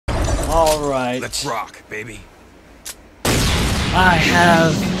Alright. Let's rock, baby. I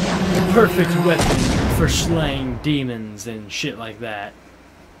have the perfect weapon for slaying demons and shit like that.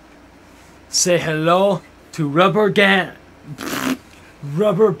 Say hello to rubber band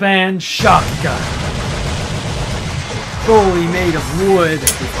shotgun. Fully made of wood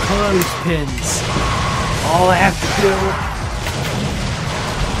with clothespins. All I have to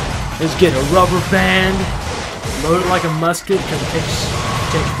do is get a rubber band, load it like a musket because it takes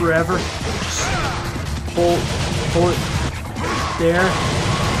forever. Just pull it there,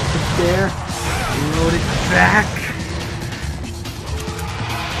 put it there, load it back,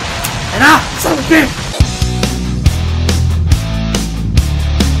 and son of a bitch!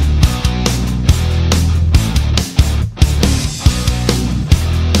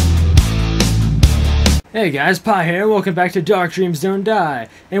 Hey guys, Pi here, welcome back to Dark Dreams Don't Die,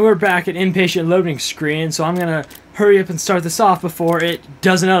 and we're back at Impatient Loading Screen, so I'm gonna hurry up and start this off before it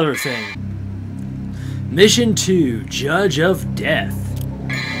does another thing. Mission 2, Judge of Death.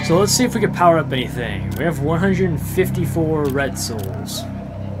 So let's see if we can power up anything. We have 154 red souls.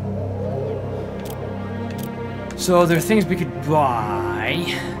 So there are things we could buy.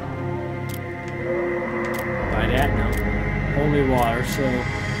 Buy that? No. Holy water, so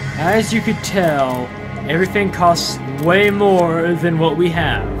as you could tell, everything costs way more than what we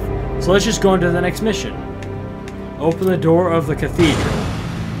have. So let's just go into the next mission. Open the door of the cathedral.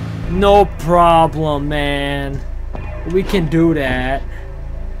 No problem, man. We can do that.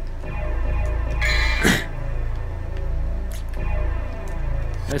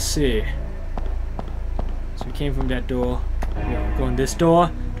 Let's see. So we came from that door. We go in this door.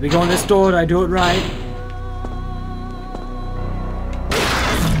 Do we go in this door? Did I do it right?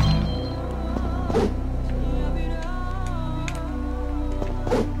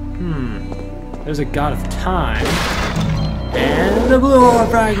 There's a god of time. And the blue orb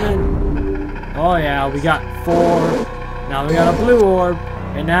fragment. Oh yeah, we got 4. Now we got a blue orb.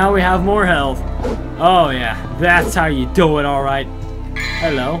 And now we have more health. Oh yeah, that's how you do it, alright.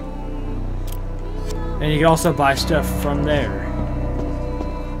 Hello. And you can also buy stuff from there.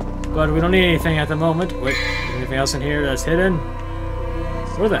 But we don't need anything at the moment. Wait, anything else in here that's hidden?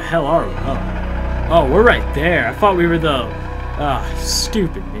 Where the hell are we? Oh, we're right there. I thought we were the...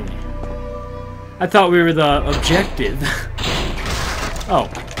 stupid me. I thought we were the objective. Oh.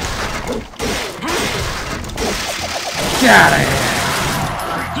 Get out of here!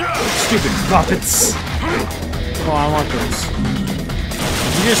 Stupid puppets! Oh, I want those.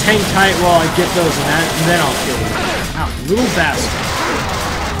 You just hang tight while I get those and then I'll kill you. Ow, little bastard.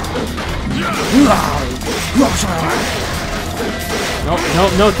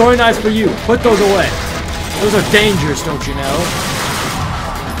 No throwing knives for you. Put those away. Those are dangerous, don't you know?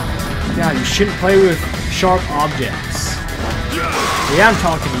 God, you shouldn't play with sharp objects. Yeah, I'm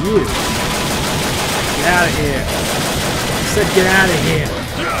talking to you. Get out of here. I said get out of here.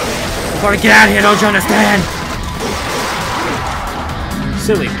 You gotta get out of here, don't you understand?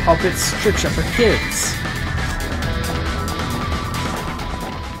 Silly puppets, tricks are for kids.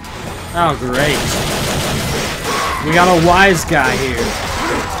 Oh, great. We got a wise guy here.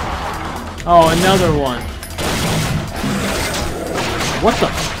 Oh, another one. What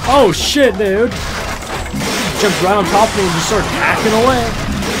the? Oh shit, dude! Jumped right on top of me and just started hacking away.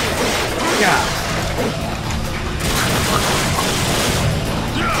 God.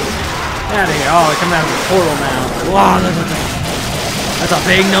 Get out of here. Oh, they're coming out of the portal now. Wow, that's a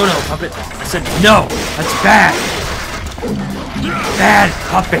big no-no, puppet. I said no! That's bad! Bad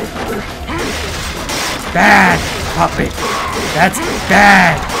puppet! Bad puppet! That's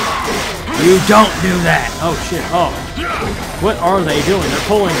bad! You don't do that! Oh shit, oh. What are they doing? They're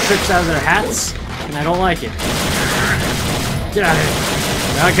pulling tricks out of their hats? And I don't like it. Get out of here.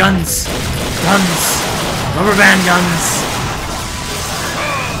 Got guns. Guns. Rubber band guns.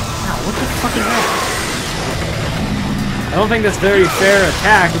 Ow, what the fuck is that? I don't think that's very fair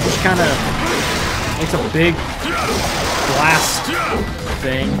attack. It just kind of makes a big blast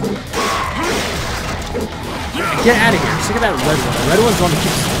thing. Get out of here. Just look at that red one. The red one's the one that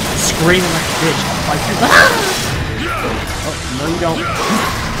keeps screaming like a bitch. Like, oh, no you don't.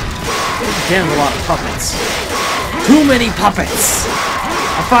 Damn, a lot of puppets. Too many puppets!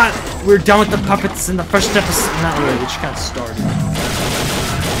 I thought we were done with the puppets in the first episode. Not really, we just kind of started.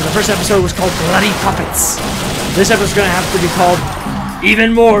 And the first episode was called Bloody Puppets. This episode's gonna have to be called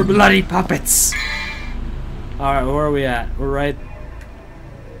Even More Bloody Puppets. Alright, where are we at? We're right...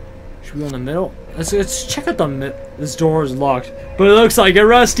 Should we go in the middle? Let's check out this door is locked. But it looks like a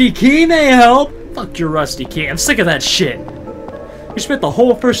rusty key may help. Fuck your rusty key. I'm sick of that shit. We spent the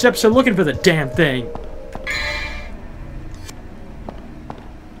whole first episode looking for the damn thing.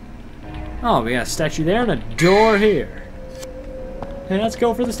 Oh, we got a statue there and a door here. And let's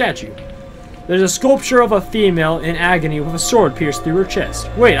go for the statue. There's a sculpture of a female in agony with a sword pierced through her chest.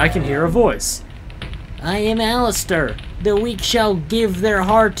 Wait, I can hear a voice. I am Alistair. The weak shall give their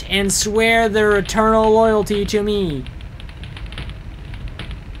heart and swear their eternal loyalty to me.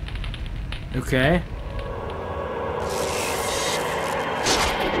 Okay.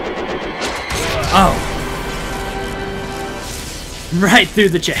 Oh. Right through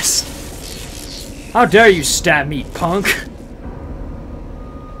the chest. How dare you stab me, punk?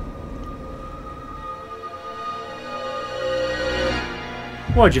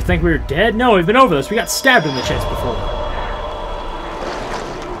 What, did you think we were dead? No, we've been over this. We got stabbed in the chest before.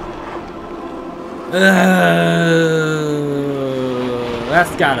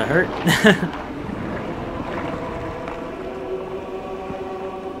 That's gotta hurt.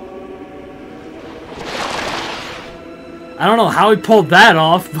 I don't know how he pulled that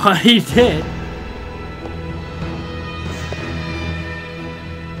off, but he did.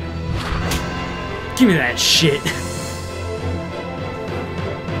 Give me that shit.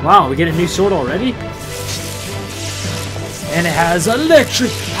 Wow, we get a new sword already? And it has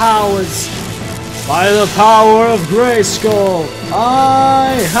electric powers. By the power of Grayskull,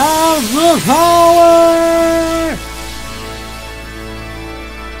 I have the power!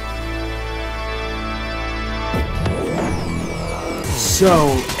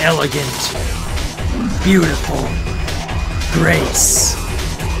 So elegant, beautiful, grace,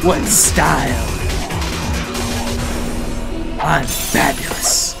 what style. I'm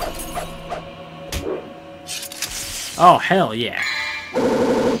fabulous. Oh, hell yeah.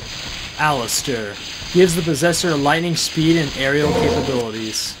 Alistair gives the possessor lightning speed and aerial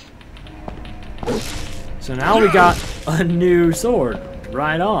capabilities. So now we got a new sword.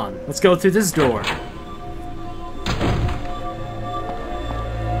 Right on. Let's go through this door.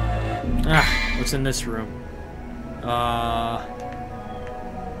 Ah, what's in this room? I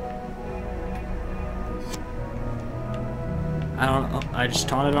don't know. I just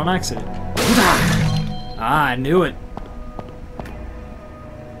taunted on accident. Ah, I knew it.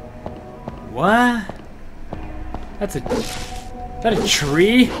 What? That's a... Is that a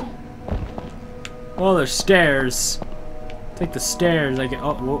tree? Well, there's stairs. Take the stairs. I get...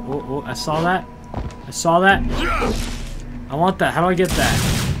 Oh, whoa, whoa, whoa. I saw that. I saw that. I want that. How do I get that?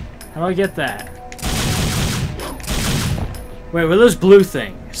 How do I get that? Wait, what are those blue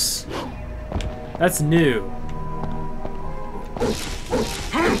things? That's new.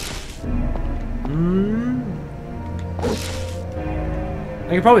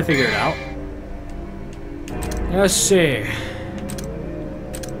 I can probably figure it out. Let's see.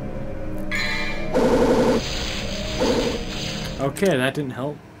 Okay, that didn't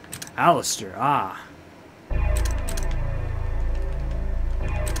help. Alistair, ah.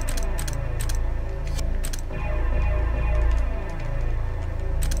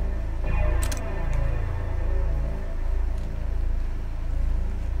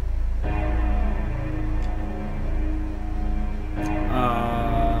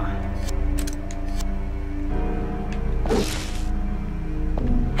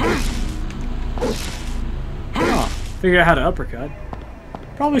 Figure out how to uppercut.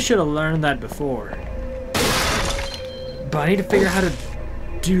 Probably should have learned that before. But I need to figure out how to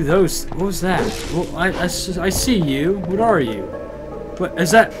do those. What was that? Well, I see you. What are you? What is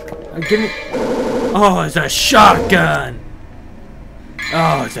that? Give me. Oh, it's a shotgun.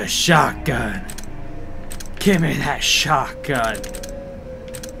 Oh, it's a shotgun. Give me that shotgun.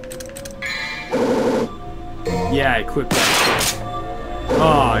 Yeah, I equipped that.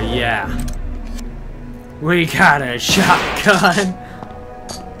 Oh yeah. We got a shotgun!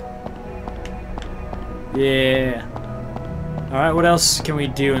 Yeah. Alright, what else can we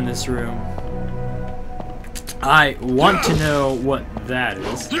do in this room? I want to know what that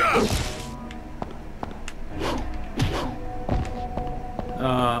is.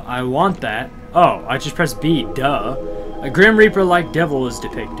 I want that. Oh, I just pressed B, duh. A Grim Reaper-like devil is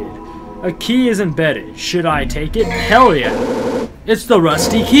depicted. A key is embedded. Should I take it? Hell yeah! It's the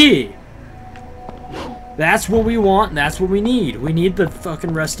rusty key! That's what we want, that's what we need. We need the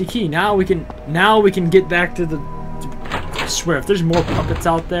fucking rusty key. Now we can get back to the... I swear, if there's more puppets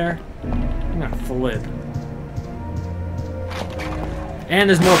out there, I'm gonna flip. And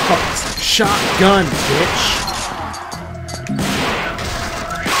there's more puppets. Shotgun, bitch.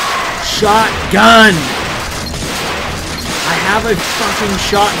 Shotgun! I have a fucking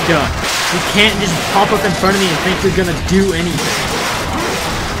shotgun. You can't just pop up in front of me and think you're gonna do anything.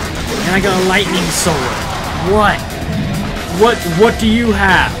 And I got a lightning sword. What? What do you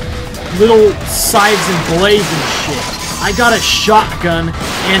have? Little scythes and blades and shit. I got a shotgun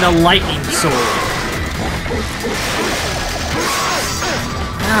and a lightning sword.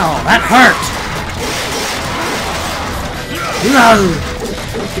 Ow, that hurt! No!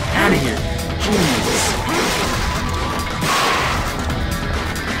 Get out of here. Jeez.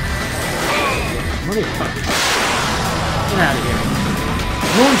 Motherfucker. Get out of here.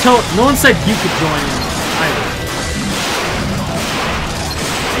 No one said you could join in either.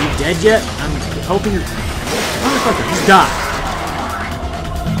 Are you dead yet? I'm hoping you're... Motherfucker, just die.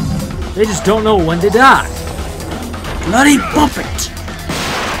 They just don't know when to die. Bloody puppet!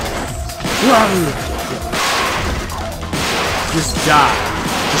 Just die.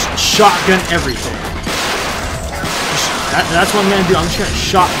 Just shotgun everything. That's what I'm gonna do. I'm just gonna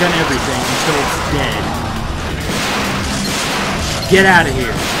shotgun everything until it's dead. Get out of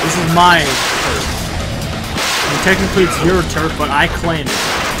here. This is my turf. I mean, technically it's your turf, but I claim it.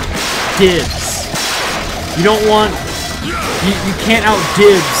 Dibs. You don't want... You can't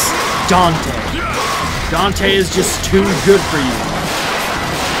out-dibs Dante. Dante is just too good for you.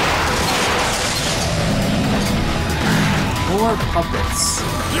 More puppets.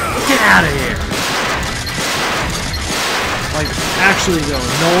 Get out of here. Like, actually though,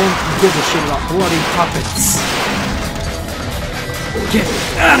 no one gives a shit about bloody puppets. Get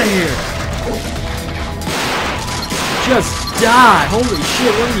out of here! Just die! Holy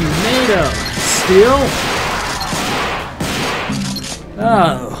shit, what are you made of? Steel?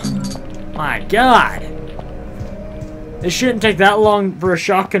 Oh. My god. It shouldn't take that long for a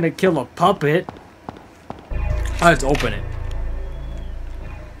shotgun to kill a puppet. Let's open it.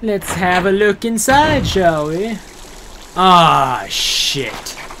 Let's have a look inside, shall we? Ah,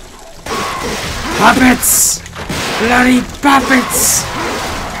 shit. Puppets! Bloody puppets!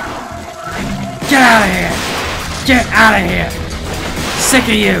 Get out of here! Get out of here! Sick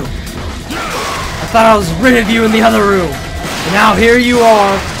of you! I thought I was rid of you in the other room. And now here you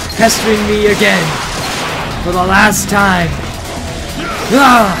are, pestering me again. For the last time.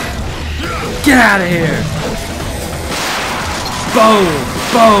 Ah! Get out of here! Boom!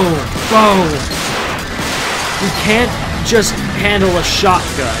 Boom! Boom! You can't just handle a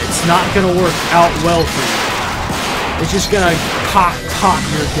shotgun. It's not gonna work out well for you. It's just gonna pop, pop,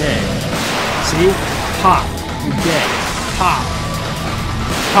 you're dead. See? Pop, you're dead. Pop.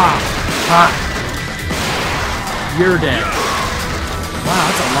 Pop. Pop. You're dead. Wow,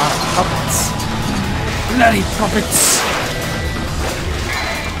 that's a lot of puppets. Bloody puppets!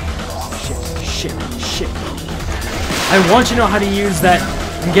 Shit, shit, shit. I want you to know how to use that.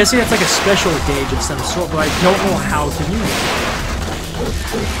 I'm guessing it's like a special gauge of some sort, but I don't know how to use it.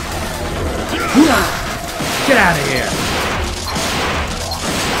 Get out of here!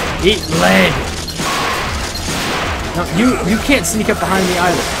 Eat lead! No, you can't sneak up behind me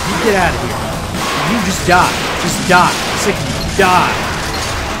either. You get out of here. You just die. Just die. I'm sick of you. Die.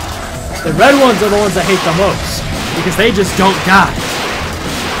 The red ones are the ones I hate the most, because they just don't die.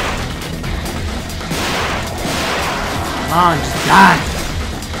 Come on, just die.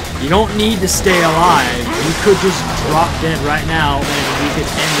 You don't need to stay alive. You could just drop dead right now, and we could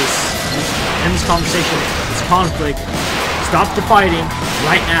end this conversation, this conflict. Stop the fighting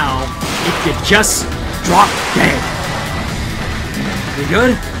right now. If you just drop dead. We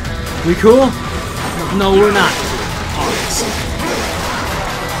good? We cool? No, we're not. Obviously.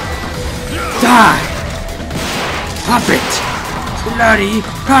 Die! Puppet! Bloody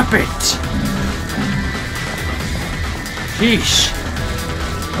puppet! Sheesh.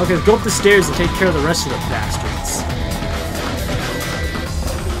 Okay, go up the stairs and take care of the rest of the bastards.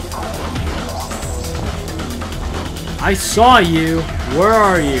 I saw you. Where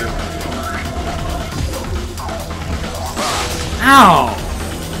are you? Ow!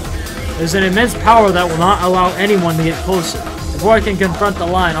 There's an immense power that will not allow anyone to get closer. Before I can confront the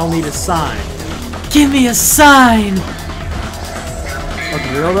line, I'll need a sign. Give me a sign!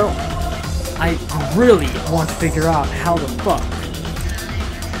 Okay, real though? I really want to figure out how the fuck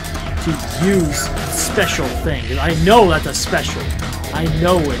to use a special thing. I know that's a special. I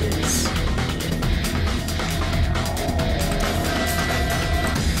know it is.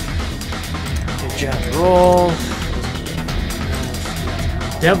 Okay, jab roll.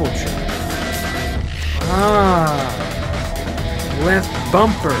 Devil trick. Ah. Left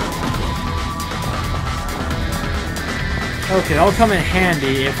bumper. Okay, that'll come in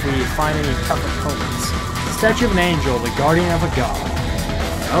handy if we find any tough opponents. Statue of an angel, the guardian of a god.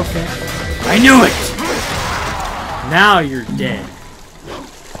 Okay. I knew it! Now you're dead.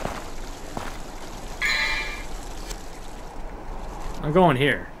 I'm going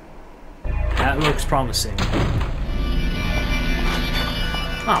here. That looks promising.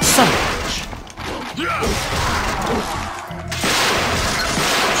 Oh, son of a bitch.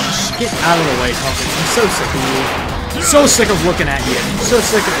 Get out of the way, puppets. I'm so sick of you. So sick of looking at you. So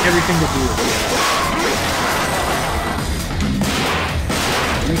sick of everything to do with you.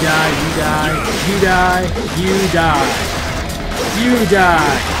 You die, you die, you die, you die. You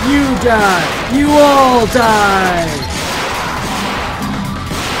die, you die, you all die!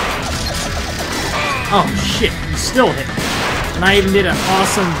 Oh shit, you still hit me. And I even did an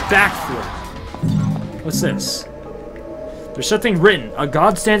awesome backflip. What's this? There's something written. A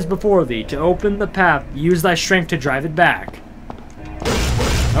god stands before thee. To open the path, use thy strength to drive it back.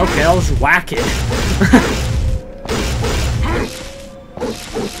 Okay, I'll just whack it.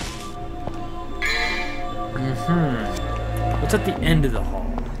 What's at the end of the hall?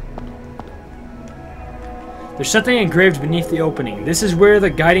 There's something engraved beneath the opening. This is where the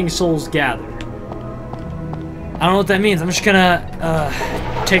guiding souls gather. I don't know what that means. I'm just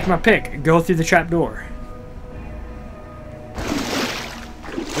gonna take my pick. Go through the trapdoor.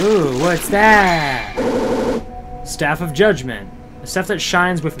 Ooh, what's that? Staff of Judgment. A staff that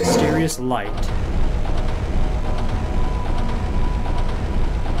shines with mysterious light.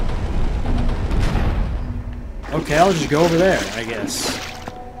 Okay, I'll just go over there, I guess.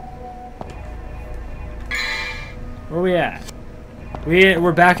 Where are we at?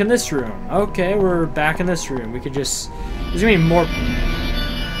 We're back in this room. Okay, we're back in this room. We could just... There's gonna be more...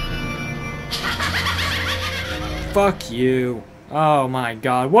 Fuck you. Oh my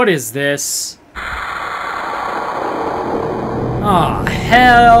god, what is this? Oh,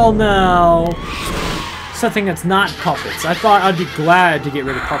 hell no. Something that's not puppets. I thought I'd be glad to get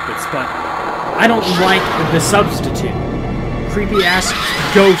rid of puppets, but I don't like the substitute. Creepy ass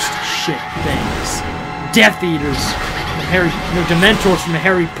ghost shit things. Death Eaters from Dementors from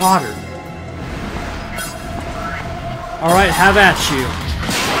Harry Potter. Alright, have at you.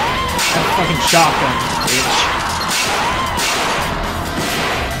 That fucking shotgun, bitch.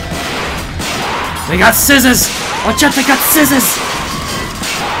 They got scissors! Watch out, they got scissors!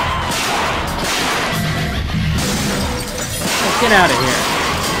 Oh, get out of here.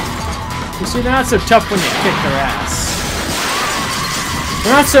 You see, they're not so tough when you kick their ass.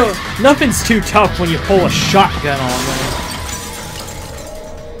 They're not so... Nothing's too tough when you pull a shotgun on them.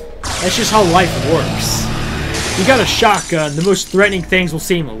 That's just how life works. You got a shotgun, the most threatening things will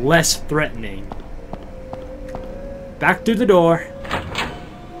seem less threatening. Back through the door.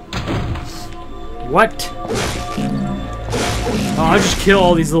 What? Oh, I'll just kill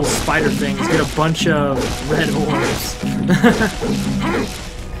all these little spider things, get a bunch of red orbs.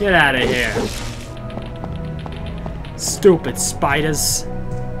 Get out of here. Stupid spiders.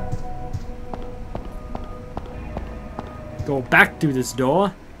 Go back through this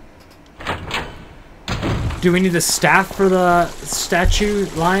door. Do we need the staff for the statue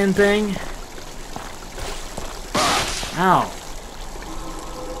lion thing? Ow.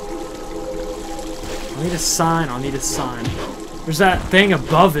 I'll need a sign, I'll need a sign. There's that thing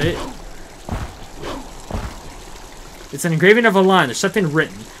above it. It's an engraving of a line. There's something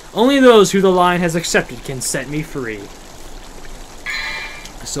written. Only those who the line has accepted can set me free.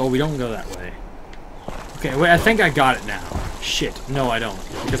 So we don't go that way. Okay, wait, I think I got it now. Shit, no I don't,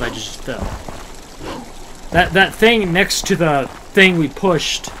 because I just fell. That thing next to the thing we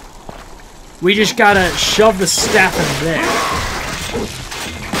pushed, we just gotta shove the staff in there.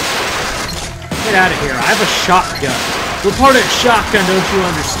 Get out of here, I have a shotgun. We're part of shotgun, don't you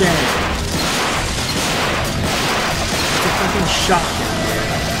understand? It's a fucking shotgun.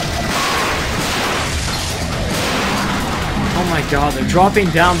 Oh my god, they're dropping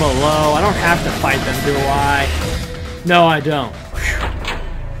down below. I don't have to fight them, do I? No, I don't.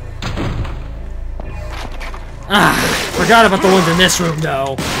 Ah, forgot about the ones in this room,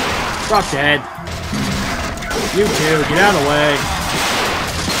 though. Drop dead. You too, get out of the way.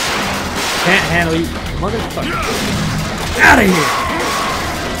 Can't handle you, motherfucker. Out of here!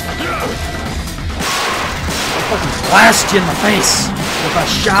 I'll fucking blast you in the face with a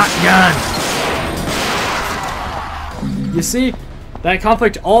shotgun. You see, that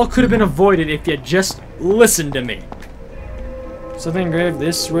conflict all could have been avoided if you just listened to me. Something engraved.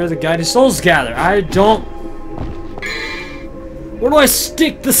 This is where the guided souls gather. I don't. Where do I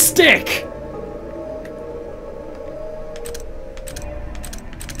stick the stick?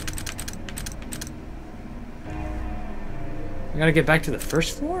 I gotta get back to the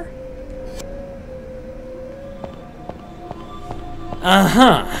first floor?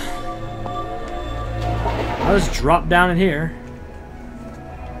 Uh-huh. I'll just drop down in here.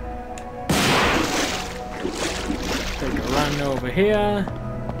 Take a run over here.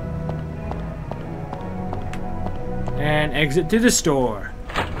 And exit to the store.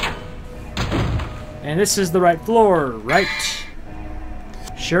 And this is the right floor, right?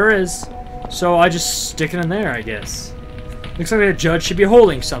 Sure is. So I just stick it in there, I guess. Looks like the judge should be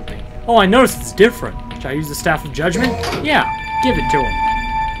holding something. Oh, I noticed it's different. Should I use the Staff of Judgment? Yeah, give it to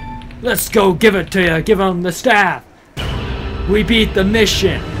him. Let's go give it to you. Give him the staff. We beat the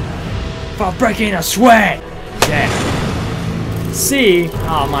mission for breaking a sweat. Yeah. See?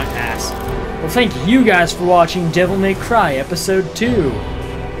 Oh, my ass. Well, thank you guys for watching Devil May Cry Episode 2.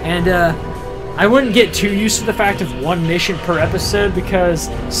 And, I wouldn't get too used to the fact of one mission per episode because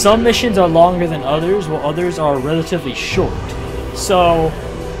some missions are longer than others, while others are relatively short. So,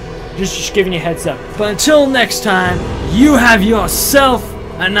 just giving you a heads up. But until next time, you have yourself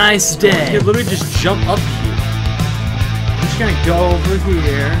a nice day. You literally just jump up here. I'm just gonna go over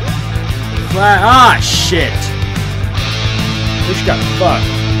here. Ah, shit. This got fucked.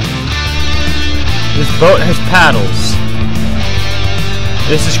 This boat has paddles.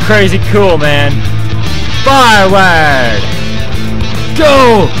 This is crazy cool, man. Forward!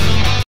 Go!